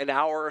maybe an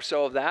hour or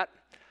so of that,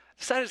 I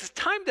decided it's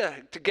time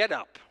to get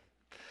up.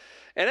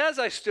 And as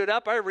I stood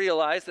up, I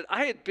realized that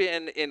I had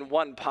been in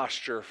one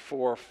posture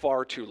for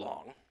far too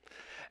long.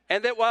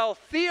 And that while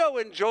Theo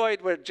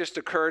enjoyed what had just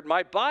occurred,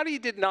 my body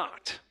did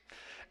not.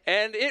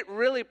 And it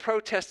really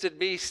protested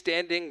me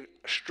standing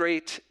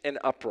straight and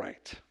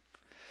upright.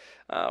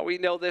 We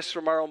know this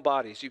from our own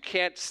bodies. You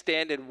can't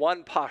stand in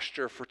one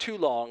posture for too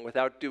long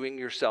without doing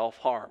yourself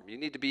harm. You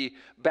need to be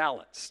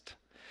balanced.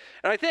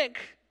 And I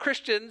think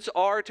Christians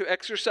are to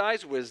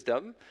exercise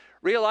wisdom,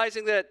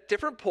 realizing that at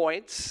different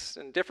points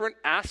and different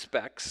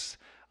aspects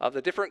of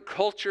the different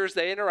cultures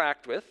they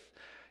interact with,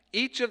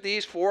 each of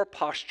these 4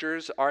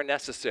 postures are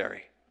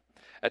necessary.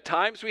 At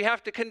times we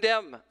have to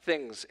condemn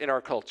things in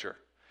our culture.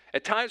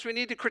 At times we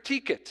need to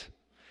critique it.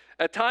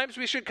 At times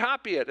we should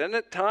copy it. And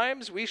at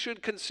times we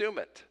should consume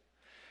it.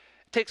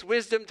 It takes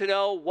wisdom to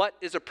know what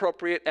is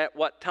appropriate at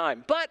what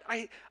time. But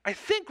I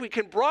think we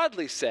can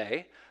broadly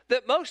say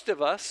that most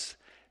of us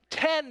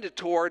tend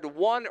toward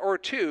one or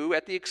two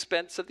at the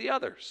expense of the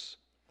others.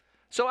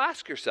 So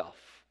ask yourself,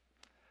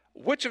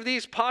 which of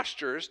these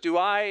postures do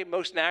I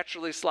most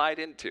naturally slide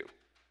into?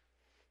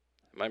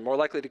 Am I more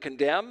likely to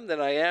condemn than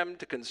I am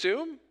to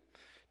consume?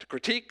 To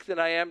critique than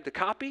I am to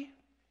copy?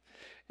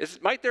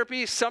 Might there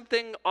be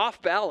something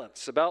off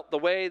balance about the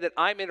way that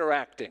I'm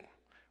interacting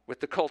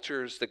with the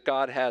cultures that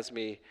God has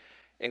me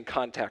in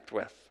contact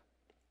with?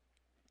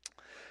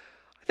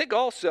 I think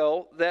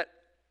also that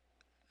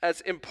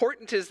as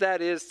important as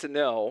that is to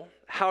know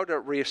how to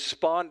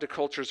respond to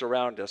cultures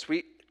around us,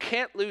 we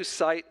can't lose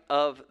sight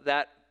of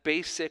that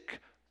basic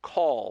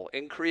call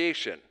in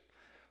creation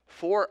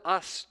for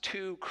us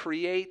to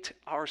create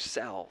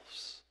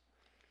ourselves.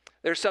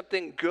 There's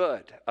something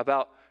good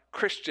about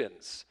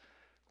Christians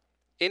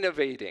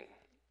innovating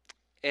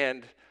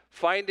and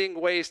finding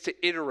ways to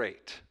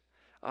iterate,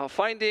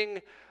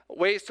 finding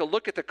ways to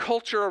look at the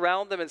culture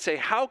around them and say,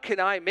 how can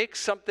I make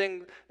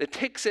something that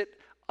takes it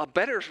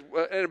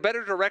in a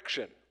better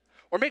direction,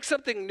 or make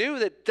something new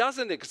that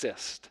doesn't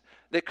exist,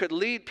 that could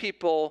lead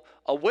people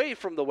away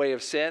from the way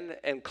of sin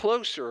and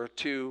closer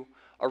to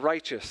a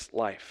righteous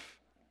life.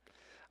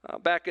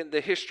 Back in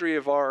the history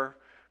of our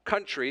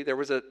country, there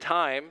was a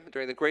time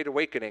during the Great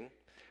Awakening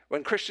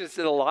when Christians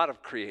did a lot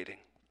of creating.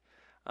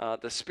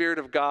 The Spirit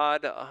of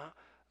God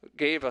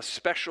gave a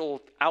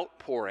special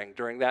outpouring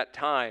during that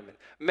time.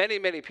 Many,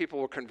 many people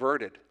were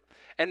converted.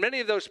 And many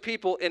of those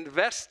people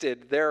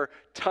invested their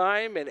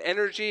time and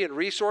energy and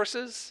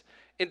resources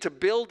into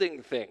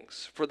building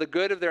things for the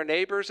good of their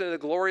neighbors and the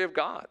glory of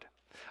God.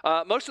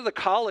 Most of the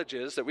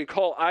colleges that we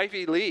call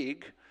Ivy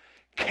League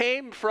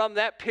came from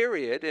that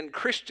period, and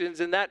Christians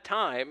in that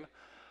time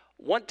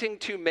wanting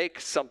to make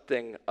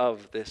something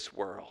of this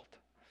world.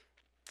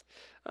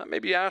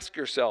 Maybe ask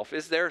yourself,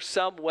 is there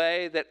some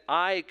way that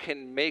I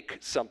can make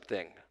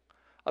something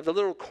of the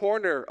little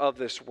corner of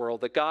this world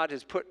that God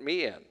has put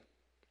me in?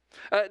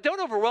 Don't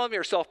overwhelm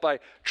yourself by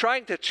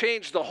trying to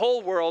change the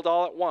whole world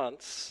all at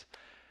once.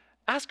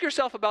 Ask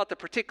yourself about the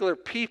particular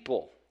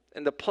people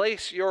and the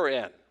place you're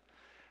in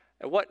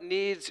and what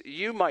needs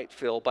you might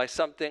fill by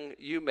something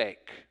you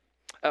make.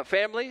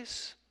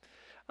 Families,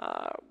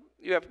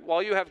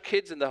 while you have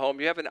kids in the home,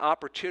 you have an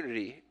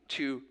opportunity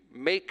to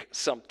make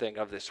something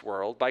of this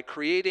world by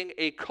creating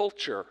a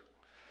culture.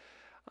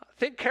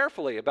 Think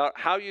carefully about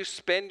how you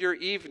spend your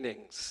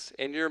evenings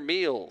and your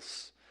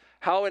meals,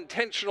 how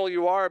intentional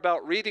you are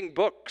about reading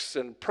books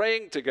and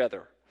praying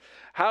together,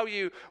 how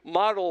you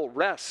model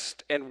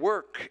rest and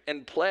work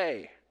and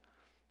play.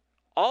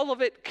 All of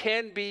it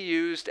can be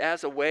used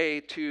as a way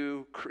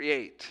to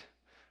create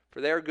for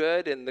their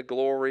good and the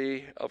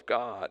glory of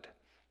God.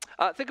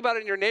 Think about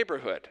it in your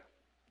neighborhood.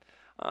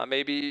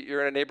 Maybe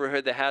you're in a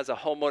neighborhood that has a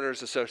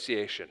homeowners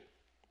association.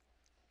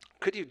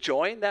 Could you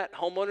join that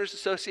homeowners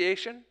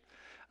association?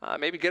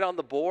 Maybe get on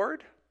the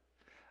board?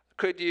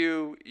 Could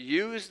you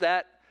use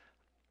that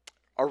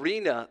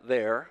arena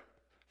there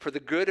for the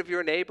good of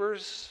your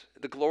neighbors,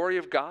 the glory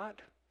of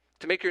God?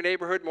 to make your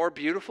neighborhood more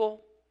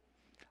beautiful,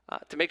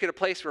 to make it a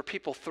place where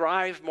people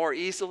thrive more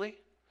easily?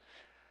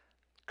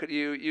 Could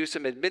you use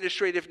some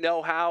administrative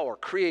know-how or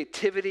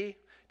creativity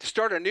to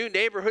start a new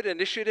neighborhood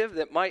initiative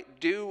that might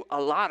do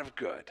a lot of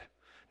good?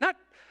 Not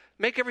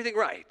make everything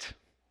right,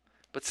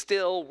 but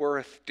still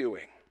worth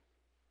doing.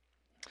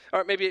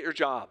 Or maybe at your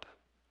job.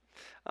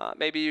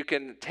 Maybe you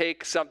can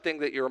take something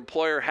that your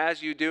employer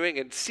has you doing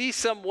and see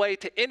some way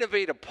to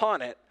innovate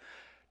upon it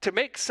to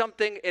make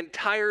something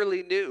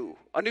entirely new,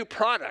 a new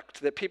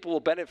product that people will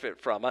benefit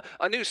from,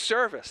 a new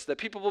service that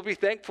people will be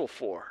thankful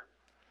for.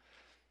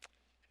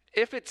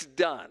 If it's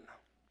done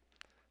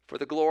for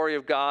the glory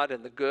of God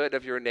and the good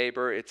of your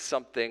neighbor, it's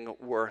something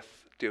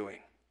worth doing.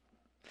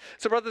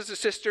 So brothers and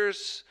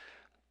sisters,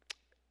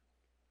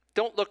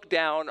 don't look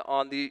down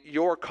on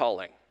your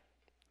calling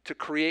to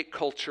create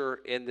culture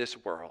in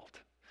this world.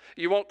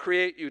 You won't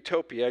create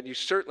utopia, and you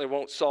certainly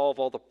won't solve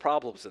all the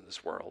problems in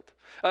this world.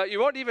 You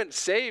won't even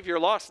save your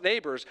lost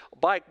neighbors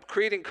by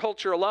creating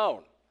culture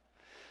alone.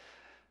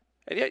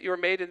 And yet you are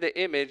made in the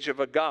image of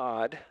a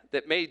God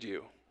that made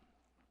you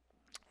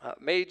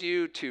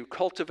to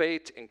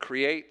cultivate and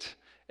create,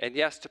 and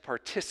yes, to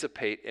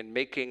participate in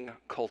making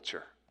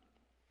culture.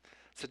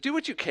 So do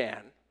what you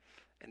can,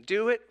 and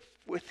do it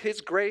with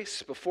his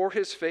grace, before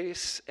his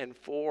face, and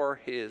for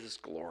his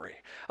glory.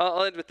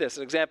 I'll end with this,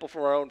 an example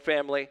from our own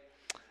family.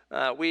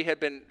 We had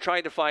been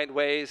trying to find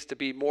ways to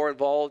be more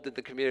involved in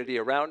the community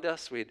around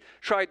us. We'd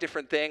tried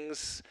different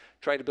things,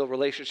 trying to build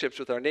relationships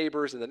with our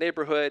neighbors in the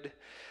neighborhood.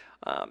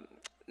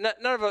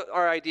 None of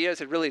our ideas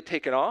had really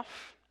taken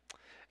off.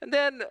 And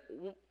then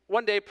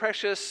one day,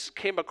 Precious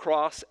came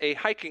across a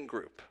hiking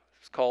group.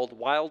 It's called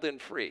Wild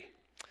and Free.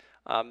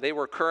 They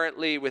were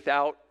currently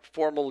without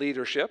formal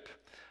leadership.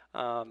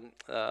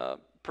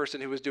 Person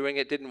who was doing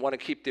it didn't want to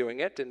keep doing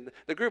it, and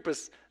the group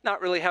was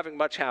not really having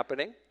much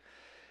happening.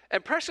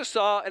 And Precious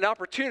saw an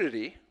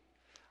opportunity.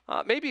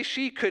 Maybe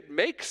she could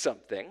make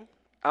something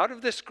out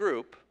of this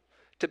group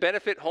to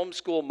benefit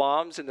homeschool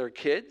moms and their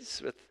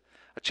kids, with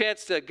a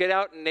chance to get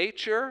out in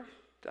nature,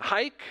 to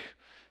hike,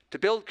 to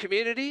build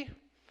community,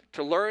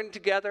 to learn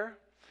together,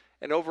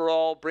 and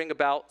overall bring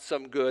about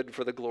some good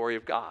for the glory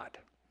of God.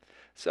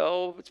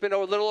 So it's been a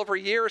little over a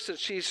year since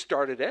she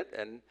started it,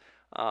 and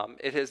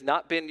it has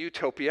not been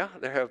utopia.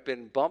 There have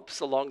been bumps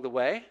along the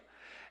way.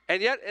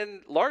 And yet,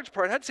 in large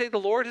part, I'd say the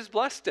Lord has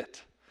blessed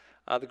it.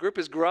 The group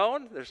has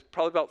grown. There's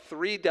probably about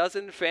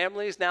 36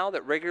 families now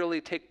that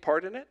regularly take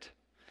part in it.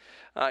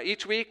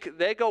 Each week,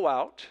 they go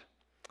out,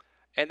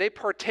 and they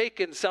partake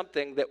in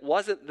something that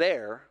wasn't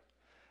there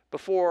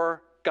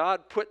before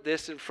God put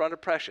this in front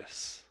of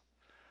Precious.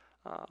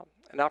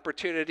 An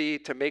opportunity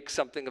to make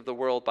something of the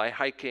world by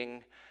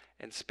hiking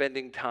and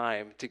spending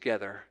time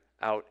together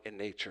out in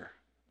nature.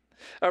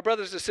 Our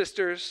brothers and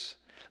sisters,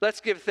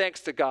 let's give thanks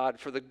to God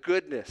for the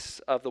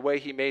goodness of the way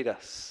he made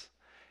us.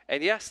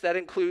 And yes, that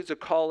includes a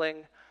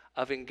calling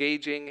of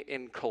engaging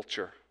in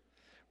culture,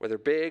 whether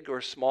big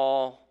or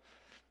small,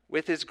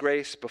 with his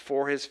grace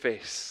before his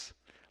face.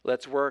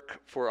 Let's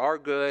work for our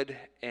good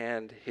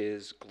and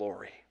his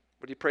glory.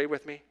 Would you pray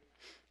with me?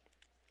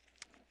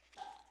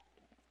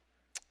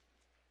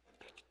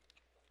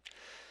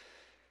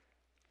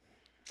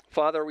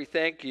 Father, we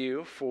thank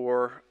you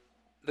for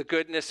the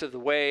goodness of the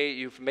way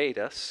you've made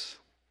us.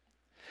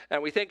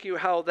 And we thank you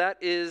how that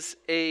is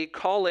a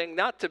calling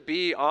not to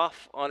be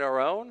off on our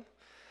own,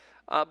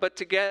 but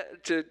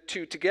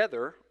to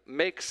together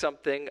make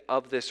something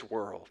of this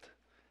world,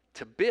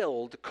 to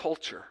build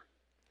culture.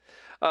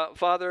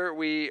 Father,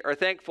 we are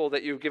thankful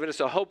that you've given us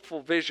a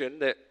hopeful vision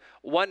that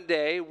one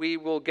day we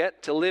will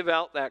get to live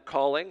out that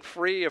calling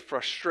free of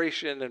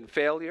frustration and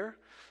failure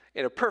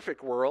in a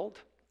perfect world,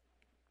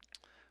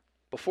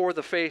 before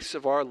the face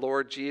of our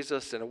Lord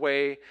Jesus in a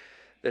way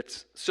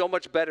that's so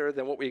much better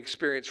than what we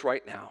experience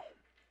right now.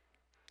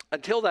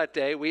 Until that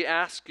day, we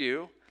ask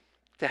you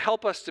to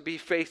help us to be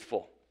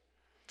faithful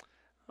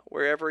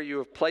wherever you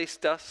have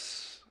placed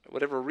us,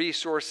 whatever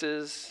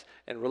resources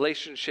and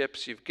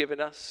relationships you've given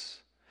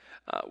us.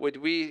 Would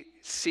we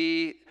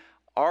see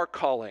our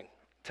calling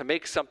to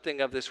make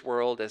something of this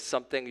world as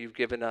something you've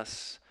given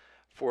us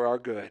for our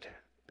good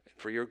and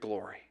for your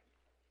glory.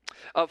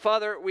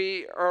 Father,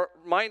 we are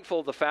mindful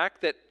of the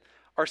fact that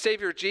our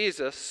Savior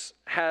Jesus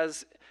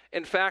has,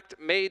 in fact,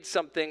 made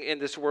something in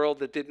this world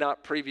that did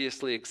not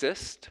previously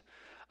exist,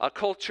 a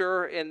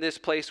culture in this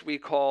place we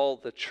call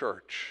the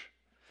church.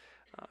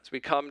 As we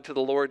come to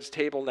the Lord's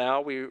table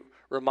now, we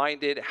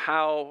reminded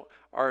how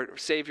our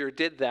Savior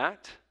did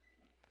that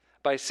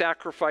by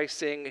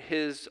sacrificing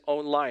his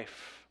own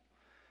life,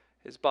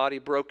 his body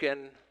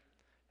broken,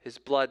 his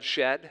blood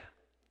shed,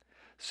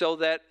 so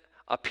that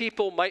a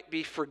people might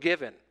be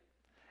forgiven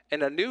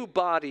and a new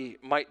body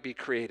might be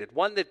created,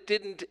 one that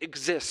didn't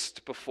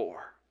exist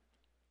before.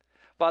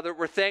 Father,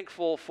 we're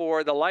thankful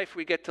for the life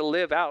we get to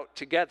live out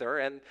together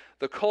and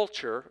the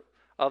culture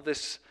of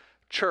this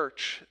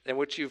church in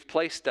which you've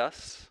placed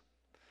us.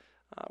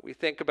 We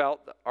think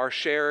about our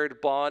shared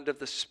bond of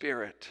the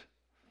Spirit,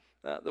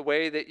 the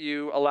way that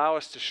you allow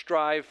us to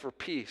strive for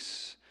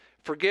peace,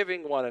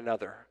 forgiving one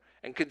another,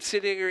 and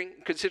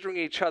considering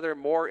each other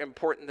more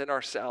important than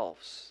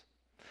ourselves.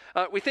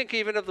 We think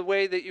even of the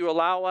way that you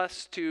allow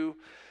us to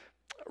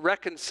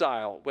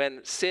reconcile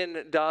when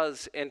sin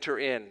does enter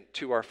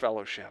into our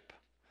fellowship,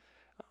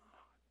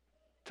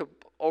 to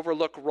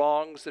overlook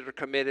wrongs that are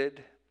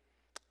committed,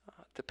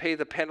 to pay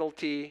the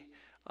penalty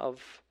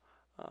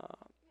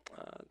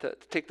to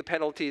take the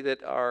penalty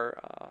that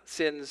our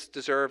sins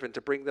deserve and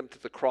to bring them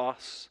to the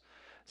cross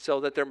so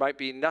that there might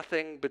be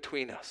nothing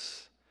between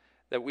us,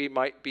 that we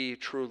might be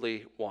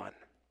truly one.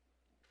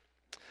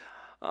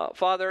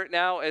 Father,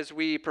 now as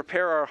we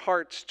prepare our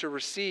hearts to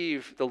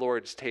receive the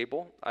Lord's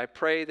table, I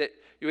pray that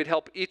you would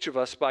help each of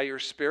us by your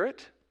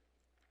Spirit.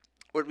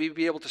 Would we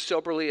be able to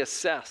soberly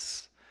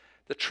assess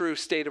the true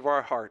state of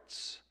our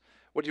hearts?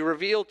 Would you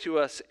reveal to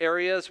us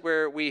areas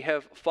where we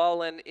have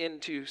fallen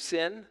into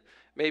sin,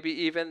 maybe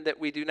even that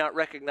we do not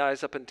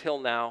recognize up until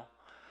now,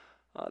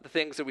 the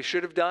things that we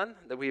should have done,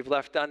 that we've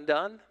left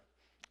undone,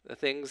 the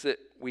things that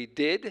we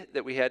did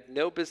that we had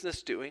no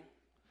business doing,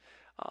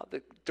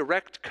 the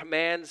direct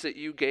commands that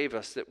you gave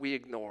us that we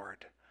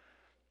ignored.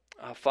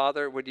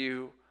 Father, would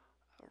you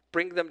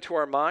bring them to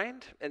our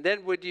mind, and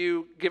then would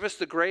you give us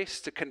the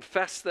grace to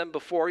confess them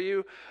before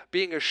you,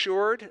 being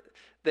assured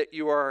that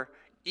you are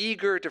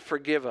eager to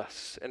forgive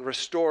us and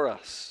restore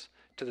us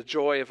to the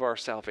joy of our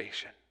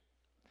salvation.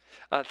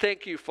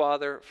 Thank you,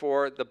 Father,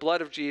 for the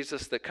blood of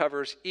Jesus that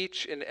covers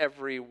each and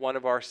every one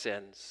of our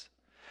sins.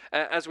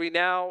 As we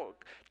now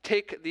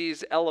take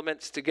these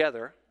elements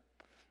together,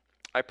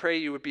 I pray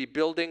you would be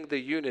building the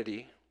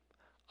unity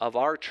of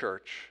our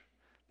church,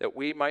 that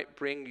we might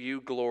bring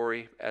you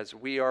glory as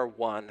we are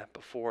one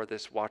before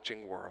this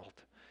watching world.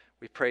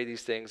 We pray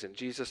these things in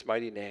Jesus'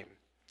 mighty name.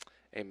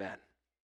 Amen.